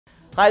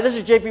Hi, this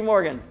is JP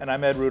Morgan. And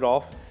I'm Ed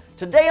Rudolph.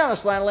 Today on the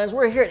Slanted Lens,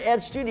 we're here at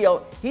Ed's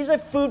studio. He's a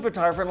food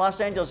photographer in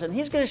Los Angeles, and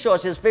he's going to show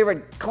us his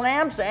favorite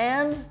clamps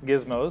and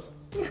gizmos.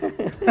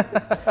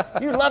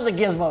 You love the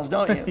gizmos,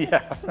 don't you?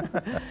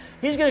 Yeah.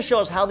 He's going to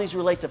show us how these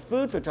relate to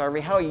food photography,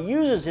 how he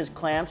uses his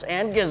clamps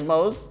and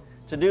gizmos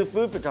to do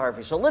food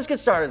photography. So let's get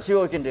started and see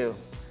what we can do.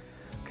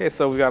 Okay,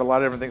 so we've got a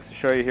lot of different things to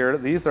show you here.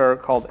 These are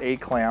called A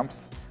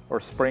clamps or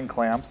spring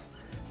clamps.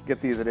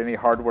 Get these at any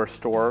hardware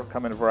store.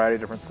 Come in a variety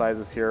of different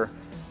sizes here.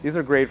 These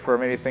are great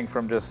for anything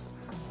from just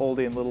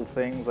holding little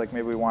things, like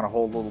maybe we want to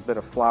hold a little bit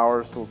of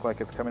flowers to look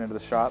like it's coming into the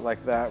shot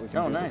like that. We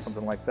can do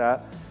something like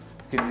that.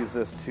 You can use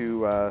this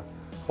to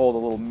hold a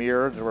little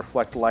mirror to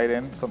reflect light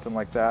in, something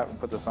like that, and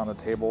put this on the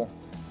table.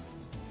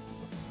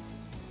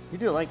 You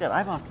do it like that?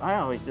 I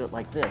always do it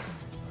like this.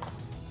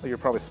 Well, you're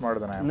probably smarter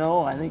than I am. No,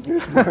 I think you're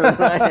smarter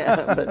than I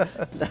am,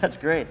 but that's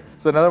great.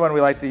 So another one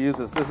we like to use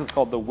is, this is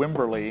called the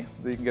Wimberly.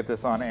 You can get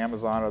this on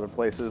Amazon or other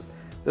places.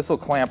 This will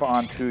clamp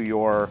onto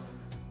your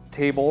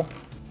table,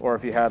 or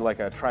if you had like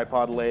a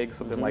tripod leg,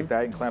 something like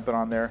that, you can clamp it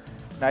on there.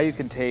 Now you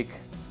can take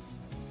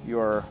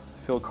your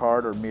fill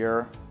card or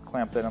mirror,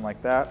 clamp that in like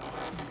that.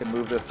 You can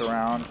move this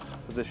around,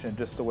 position it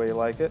just the way you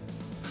like it.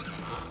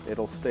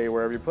 It'll stay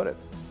wherever you put it.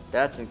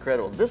 That's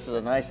incredible. This is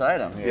a nice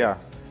item here. Yeah,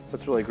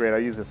 that's really great. I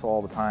use this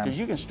all the time. Because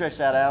you can stretch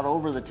that out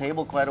over the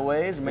table quite a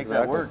ways and make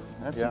that work.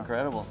 That's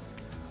incredible.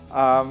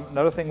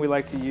 Another thing we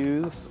like to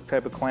use,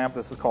 type of clamp,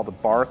 this is called a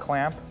bar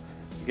clamp.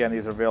 Again,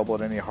 these are available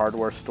at any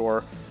hardware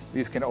store.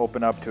 These can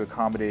open up to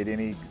accommodate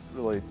any,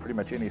 really pretty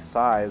much any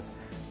size.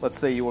 Let's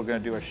say you were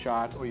going to do a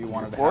shot where you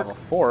wanted to have a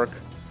fork,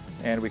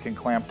 and we can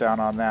clamp down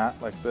on that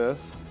like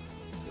this.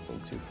 A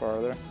little too far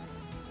there.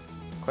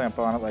 Clamp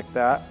on it like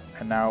that,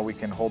 and now we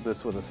can hold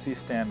this with a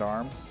C-stand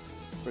arm.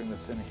 Bring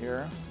this in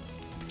here.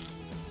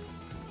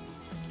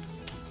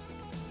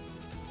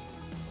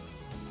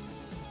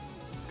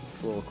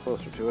 It's a little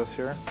closer to us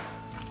here.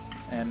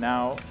 And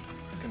now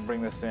we can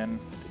bring this in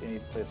to any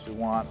place we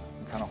want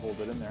and kind of hold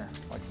it in there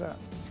like that.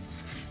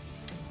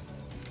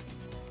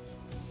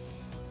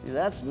 See,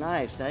 that's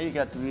nice. Now you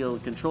got to be able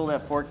to control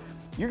that fork.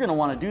 You're going to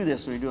want to do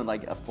this when you're doing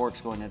like a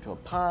fork's going into a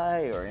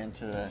pie or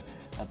into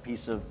a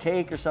piece of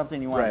cake or something.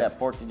 You want that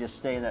fork to just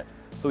stay there.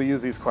 So we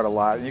use these quite a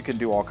lot, and you can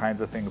do all kinds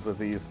of things with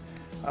these.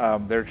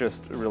 They're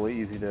just really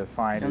easy to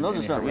find. And those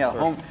are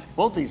some,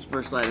 both these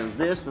first items,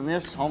 this and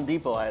this, Home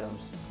Depot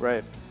items.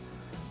 Right.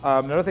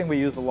 Another thing we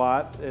use a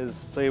lot is,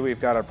 say we've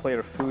got a plate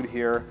of food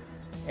here,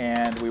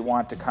 and we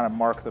want to kind of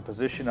mark the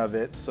position of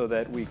it so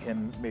that we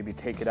can maybe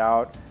take it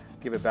out,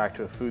 give it back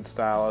to a food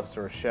stylist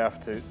or a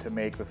chef to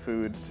make the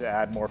food, to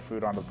add more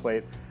food onto the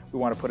plate. We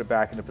want to put it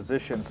back into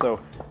position. So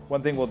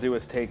one thing we'll do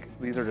is take,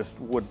 these are just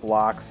wood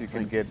blocks. You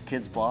can get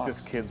kids blocks.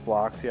 Just kids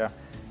blocks, yeah.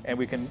 And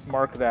we can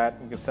mark that,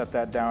 we can set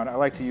that down. I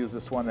like to use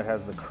this one that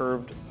has the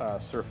curved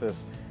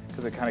surface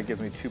because it kind of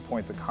gives me 2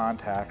 points of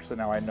contact. So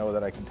now I know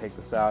that I can take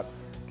this out,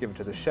 give it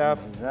to the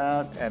chef,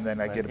 and then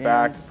I get it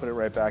back, put it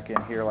right back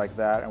in here like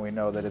that, and we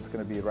know that it's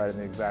going to be right in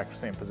the exact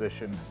same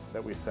position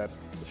that we set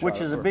the shot. Which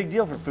is a big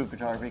deal for food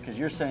photography, because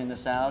you're sending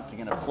this out,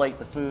 you're going to plate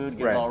the food,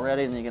 get it all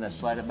ready, and then you're going to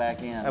slide it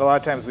back in. And a lot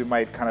of times we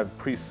might kind of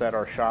preset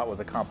our shot with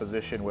a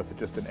composition with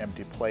just an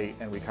empty plate,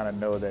 and we kind of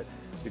know that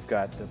we've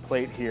got the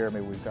plate here,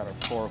 maybe we've got our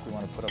fork we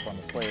want to put up on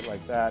the plate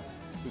like that.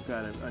 We've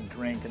got a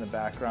drink in the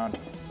background,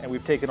 and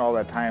we've taken all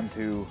that time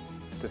to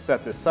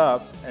set this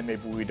up, and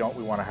maybe we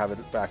want to have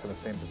it back in the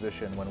same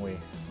position when we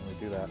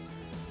do that.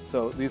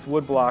 So these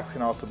wood blocks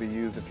can also be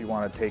used if you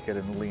want to take it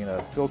and lean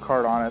a fill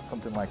card on it,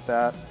 something like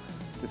that.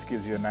 This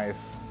gives you a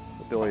nice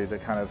ability to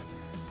kind of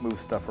move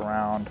stuff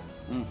around.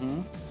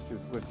 Just do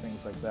quick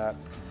things like that.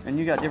 And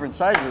you got different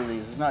sizes of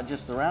these. It's not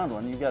just the round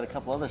one. You've got a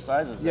couple other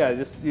sizes.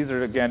 Yeah, these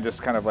are again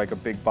just kind of like a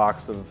big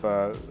box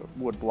of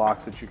wood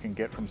blocks that you can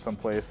get from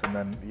someplace, and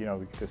then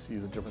we can just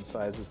use the different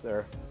sizes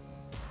there.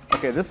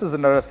 Okay, this is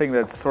another thing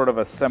that's sort of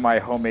a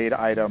semi-homemade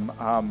item.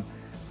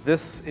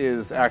 This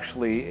is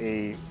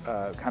actually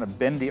a kind of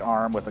bendy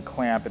arm with a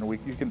clamp, and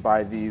you can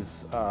buy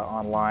these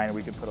online.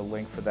 We can put a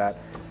link for that.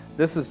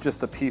 This is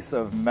just a piece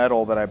of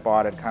metal that I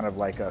bought at kind of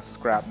like a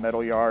scrap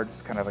metal yard.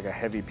 It's kind of like a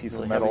heavy piece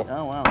of metal.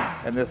 Oh,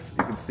 wow. And this,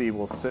 you can see,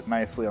 will sit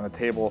nicely on the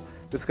table.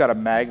 This got a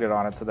magnet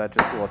on it, so that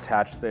just will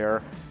attach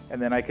there.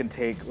 And then I can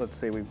take, let's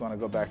say we want to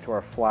go back to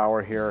our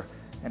flower here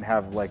and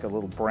have like a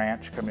little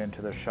branch come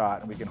into the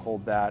shot, and we can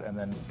hold that, and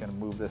then we can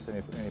move this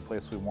any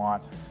place we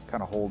want,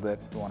 kind of hold it.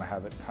 If we want to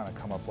have it kind of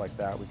come up like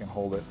that, we can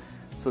hold it.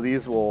 So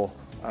these will,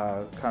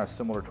 kind of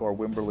similar to our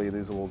Wimberly,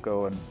 these will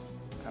go and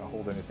kind of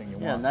hold anything you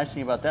want. Yeah, the nice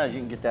thing about that is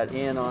you can get that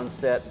in on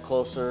set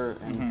closer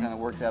and kind of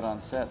work that on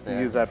set there.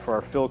 We use that for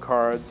our fill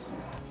cards,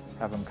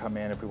 have them come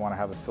in if we want to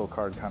have a fill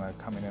card kind of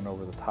coming in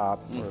over the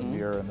top, or a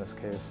mirror in this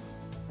case,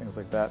 things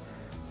like that.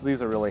 So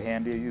these are really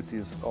handy. I use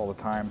these all the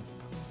time.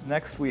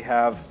 Next we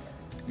have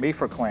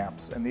Mafer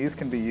clamps, and these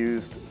can be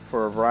used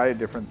for a variety of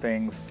different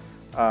things.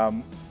 We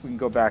can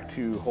go back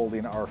to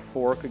holding our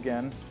fork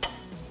again.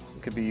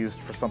 It could be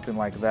used for something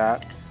like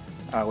that.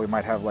 We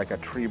might have like a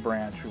tree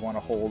branch we want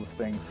to hold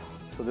things.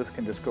 So this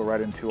can just go right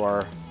into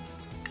our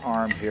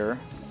arm here.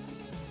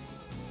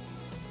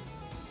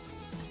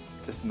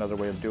 just another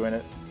way of doing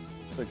it.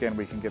 So again,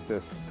 we can get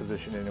this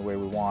positioned any way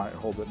we want. It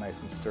holds it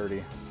nice and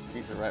sturdy.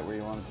 These are right where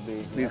you want it to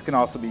be. These can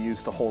also be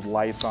used to hold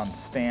lights on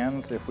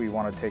stands if we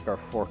want to take our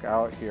fork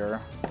out here.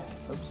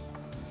 Oops.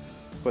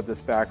 Put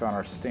this back on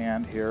our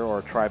stand here, or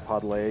a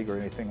tripod leg or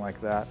anything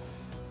like that.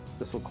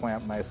 This will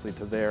clamp nicely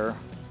to there.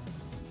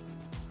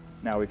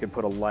 Now we could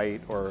put a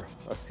light or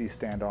a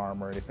C-stand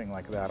arm or anything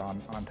like that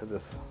onto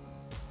this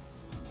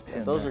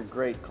pin. Those are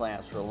great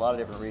clamps for a lot of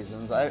different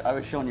reasons. I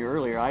was showing you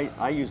earlier,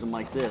 I use them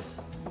like this.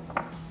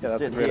 Yeah,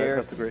 that's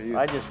a great use.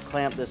 I just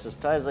clamp this as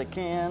tight as I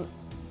can.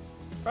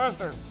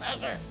 Faster,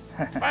 faster,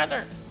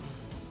 faster.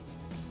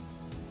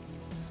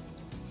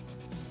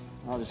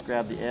 I'll just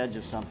grab the edge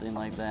of something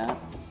like that.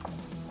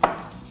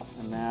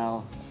 And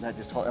now that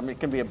just holds, I mean, it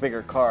can be a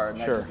bigger card.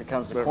 And sure. That just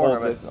becomes the corner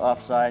of it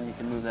offside, and you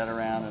can move that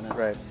around. And,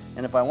 right.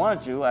 And if I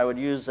wanted to, I would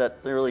use that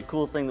really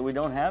cool thing that we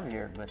don't have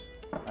here, but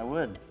I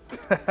would.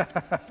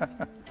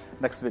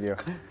 Next video.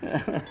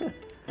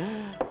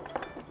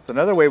 So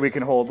another way we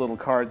can hold little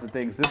cards and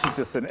things, this is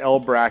just an L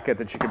bracket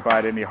that you can buy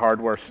at any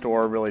hardware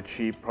store, really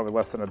cheap, probably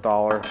less than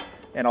 $1.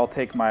 And I'll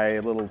take my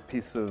little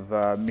piece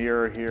of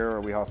mirror here, or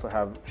we also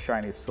have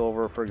shiny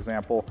silver, for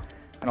example,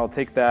 and I'll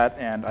take that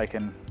and I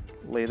can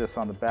lay this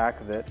on the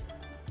back of it.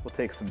 We'll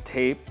take some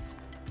tape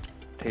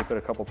it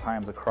a couple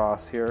times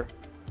across here,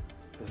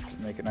 just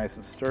to make it nice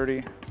and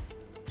sturdy.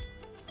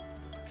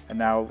 And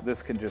now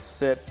this can just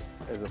sit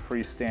as a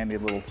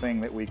freestanding little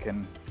thing that we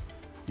can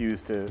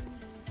use to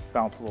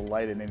bounce a little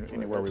light in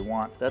anywhere we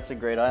want. That's a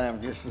great item,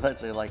 just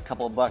let's say like a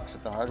couple of bucks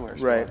at the hardware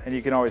store. Right, and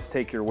you can always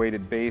take your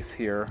weighted base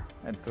here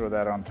and throw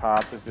that on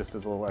top as just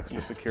as a little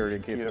extra security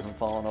in case it doesn't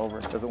fall over.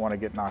 Doesn't want to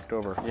get knocked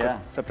over. Yeah.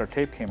 Except our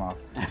tape came off.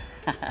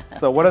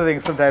 So one of the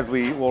things sometimes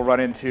we will run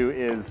into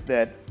is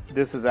that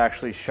this is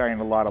actually shining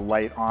a lot of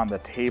light on the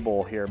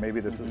table here. Maybe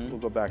this is, we'll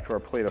go back to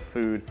our plate of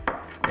food,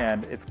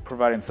 and it's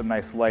providing some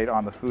nice light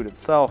on the food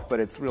itself,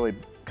 but it's really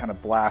kind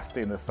of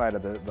blasting the side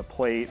of the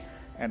plate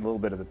and a little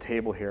bit of the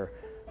table here.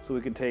 So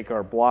we can take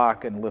our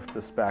block and lift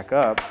this back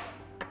up,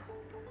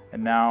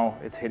 and now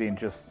it's hitting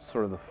just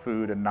sort of the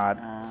food and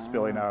not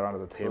spilling out onto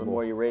the table. So the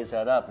more you raise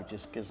that up, it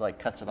just gives, like,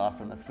 cuts it off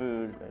from the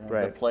food, and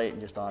the plate,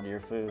 and just onto your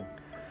food.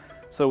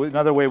 So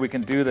another way we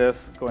can do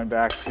this, going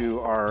back to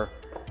our,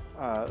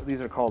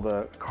 these are called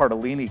a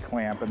Cardellini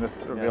Clamp, and this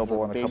is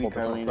available in a couple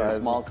different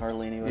sizes. Small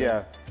Cardellini.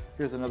 Yeah.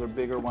 Here's another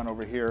bigger one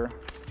over here.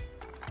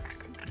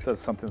 It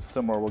does something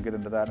similar. We'll get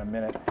into that in a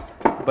minute.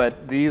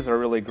 But these are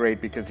really great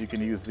because you can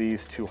use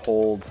these to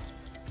hold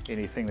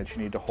anything that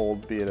you need to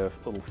hold, be it a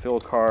little fill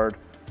card,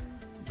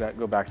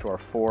 go back to our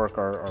fork,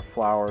 our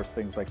flowers,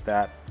 things like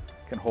that,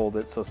 can hold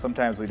it. So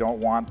sometimes we don't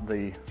want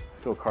the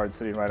fill card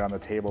sitting right on the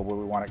table, but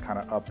we want it kind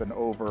of up and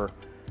over,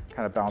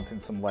 kind of bouncing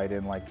some light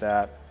in like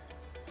that.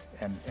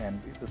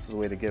 And this is a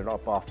way to get it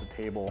up off the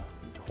table.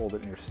 Hold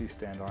it in your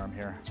C-stand arm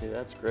here. See,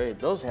 that's great.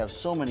 Those have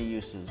so many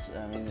uses.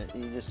 I mean,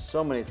 just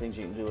so many things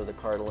you can do with a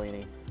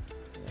Cardellini.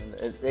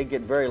 And they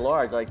get very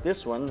large. Like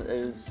this one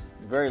is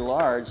very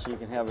large, so you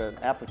can have an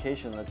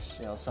application that's,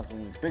 you know,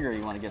 something bigger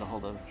you want to get a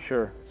hold of.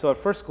 Sure. So at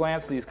first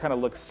glance, these kind of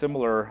look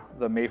similar,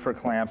 the Mafer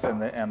Clamp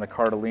and the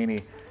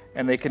Cardellini,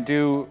 and they can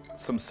do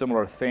some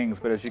similar things.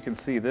 But as you can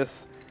see,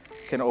 this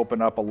can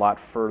open up a lot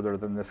further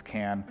than this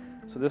can.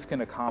 So this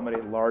can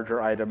accommodate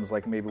larger items,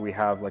 like maybe we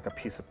have like a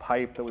piece of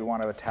pipe that we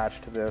want to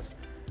attach to this.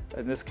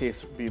 In this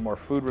case, be more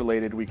food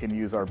related, we can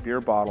use our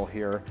beer bottle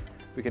here.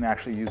 We can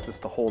actually use this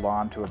to hold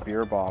on to a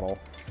beer bottle.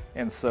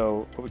 And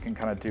so what we can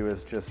kind of do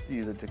is just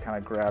use it to kind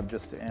of grab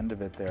just the end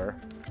of it there.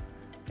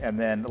 And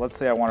then let's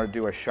say I want to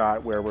do a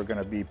shot where we're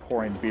going to be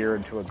pouring beer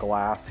into a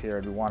glass here,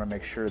 and we want to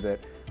make sure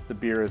that the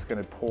beer is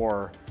going to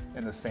pour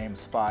in the same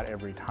spot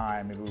every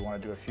time. Maybe we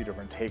want to do a few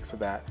different takes of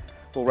that.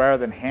 Well, rather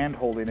than hand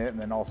holding it and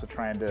then also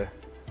trying to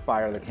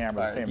fire the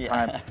camera at the same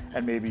time,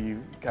 and maybe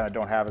you kind of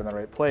don't have it in the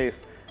right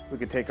place, we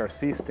could take our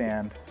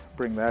C-stand,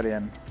 bring that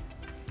in,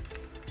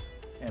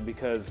 and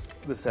because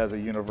this has a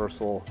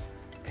universal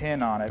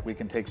pin on it, we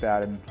can take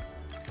that and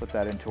put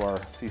that into our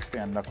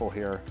C-stand knuckle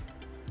here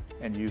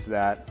and use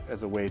that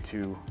as a way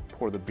to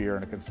pour the beer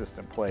in a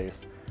consistent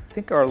place. I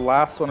think our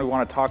last one we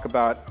want to talk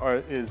about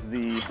is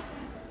these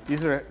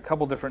are a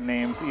couple different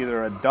names,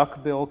 either a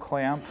duckbill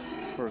clamp,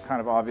 for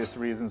kind of obvious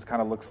reasons,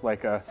 kind of looks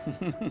like a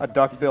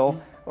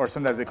duckbill, or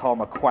sometimes they call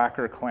them a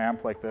quacker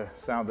clamp, like the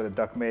sound that a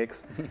duck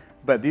makes.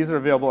 But these are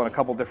available in a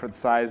couple different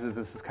sizes.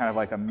 This is kind of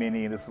like a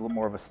mini. This is a little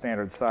more of a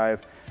standard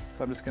size.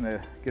 So I'm just going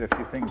to get a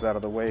few things out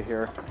of the way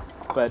here.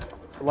 But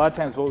a lot of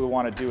times what we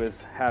want to do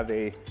is have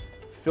a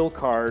fill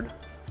card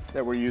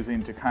that we're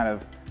using to kind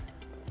of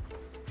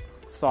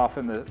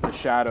soften the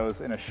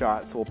shadows in a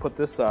shot. So we'll put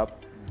this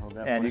up,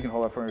 and you can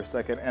hold that for a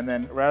second. And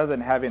then rather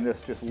than having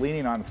this just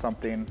leaning on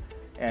something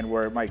and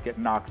where it might get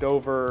knocked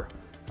over,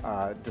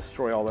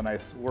 destroy all the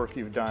nice work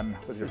you've done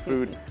with your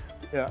food,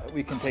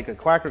 we can take a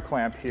Quacker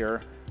clamp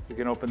here. We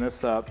can open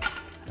this up,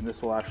 and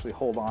this will actually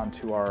hold on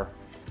to our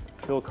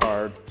fill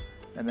card,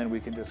 and then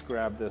we can just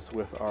grab this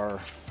with our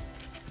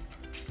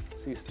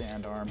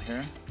C-stand arm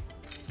here.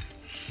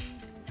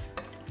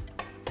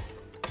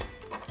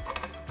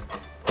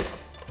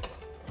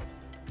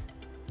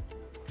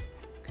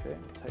 Okay,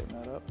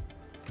 tighten that up.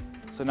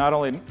 So not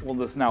only will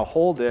this now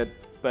hold it,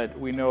 but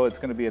we know it's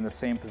going to be in the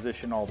same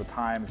position all the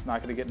time. It's not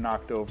going to get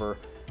knocked over.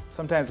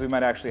 Sometimes we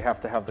might actually have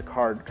to have the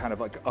card kind of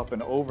like up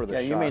and over the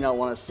shot. Yeah, you may not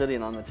want it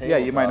sitting on the table. Yeah,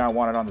 you might not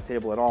want it on the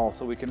table at all.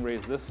 So we can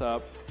raise this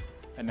up,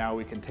 and now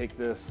we can take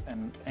this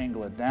and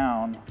angle it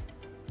down,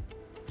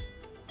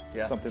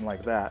 something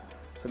like that.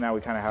 So now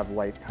we kind of have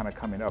light kind of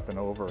coming up and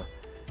over.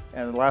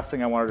 And the last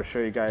thing I wanted to show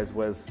you guys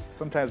was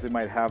sometimes we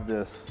might have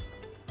this,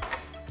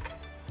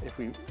 if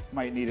we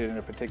might need it in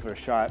a particular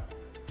shot,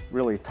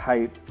 really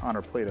tight on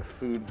our plate of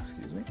food,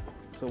 excuse me.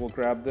 So we'll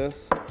grab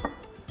this.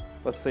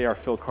 Let's say our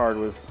fill card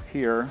was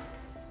here.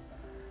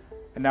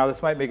 And now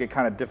this might make it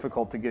kind of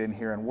difficult to get in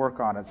here and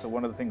work on it. So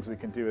one of the things we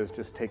can do is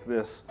just take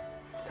this,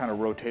 kind of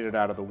rotate it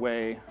out of the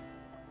way.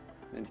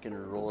 And can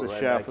roll it The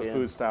right chef, back the in.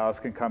 food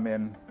stylist can come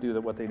in, do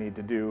what they need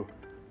to do,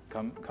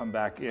 come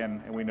back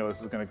in, and we know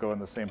this is going to go in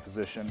the same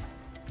position.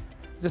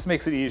 It just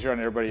makes it easier on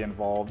everybody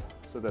involved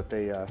so that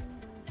they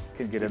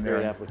can get in there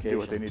and do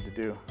what they need to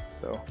do.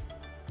 So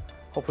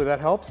hopefully that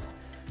helps.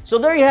 So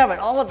there you have it,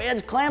 all of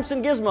Ed's clamps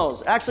and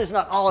gizmos. Actually, it's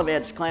not all of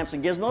Ed's clamps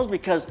and gizmos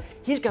because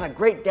he's got a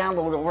great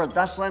download over at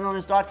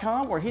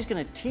theslanted.com where he's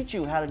going to teach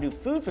you how to do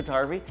food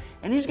photography,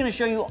 and he's going to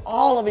show you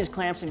all of his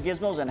clamps and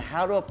gizmos and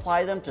how to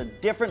apply them to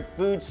different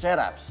food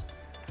setups.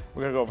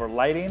 We're going to go over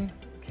lighting,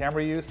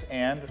 camera use,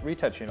 and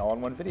retouching all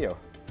in one video.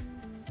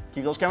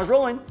 Keep those cameras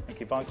rolling. And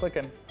keep on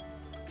clicking.